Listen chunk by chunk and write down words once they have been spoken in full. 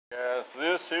Guys,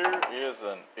 this here is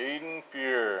an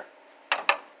EdenPURE.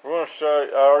 We're going to show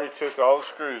you, I already took all the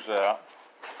screws out.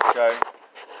 Okay.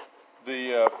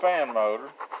 The fan motor,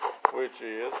 which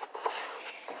is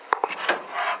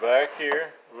back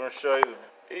here. We're going to show you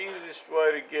the easiest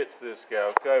way to get to this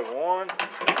guy. Okay, one,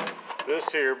 this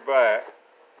here back,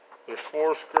 there's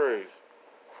 4 screws.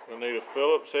 You'll need a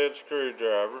Phillips head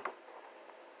screwdriver.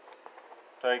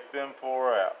 Take them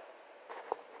 4 out.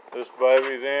 This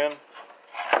baby then,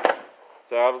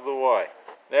 it's out of the way.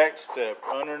 Next step,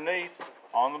 underneath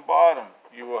on the bottom,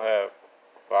 you will have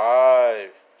 5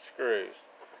 screws.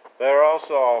 They're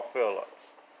also all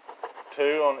Phillips. 2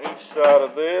 on each side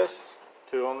of this,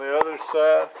 2 on the other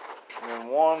side, and then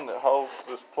 1 that holds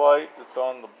this plate that's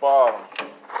on the bottom.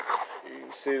 You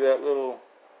can see that little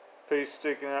piece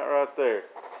sticking out right there.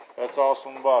 That's also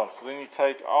on the bottom. So then you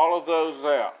take all of those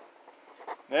out.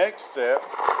 Next step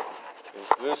is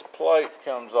this plate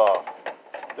comes off.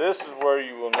 This is where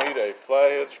you will need a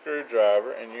flathead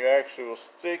screwdriver, and you actually will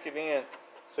stick it in.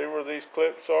 See where these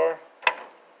clips are?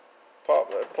 Pop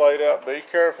that plate out. Be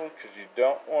careful because you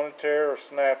don't want to tear or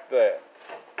snap that.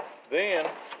 Then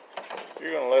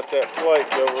you're going to let that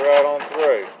plate go right on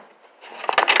through.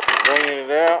 Bringing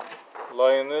it out,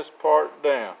 laying this part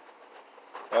down.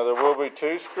 Now there will be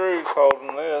 2 screws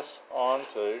holding this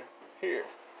onto here.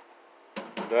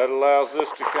 That allows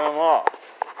this to come off.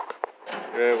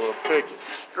 You're able to pick it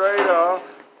straight off,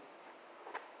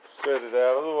 set it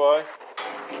out of the way,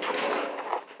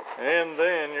 and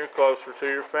then you're closer to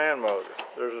your fan motor.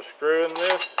 There's a screw in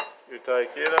this, you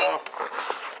take it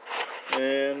off,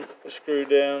 and a screw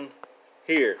down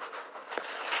here.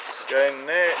 Okay,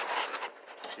 next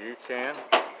you can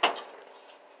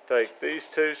take these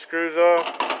 2 screws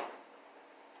off,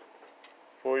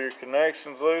 pull your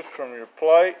connections loose from your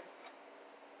plate,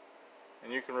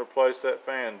 and you can replace that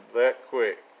fan that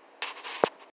quick.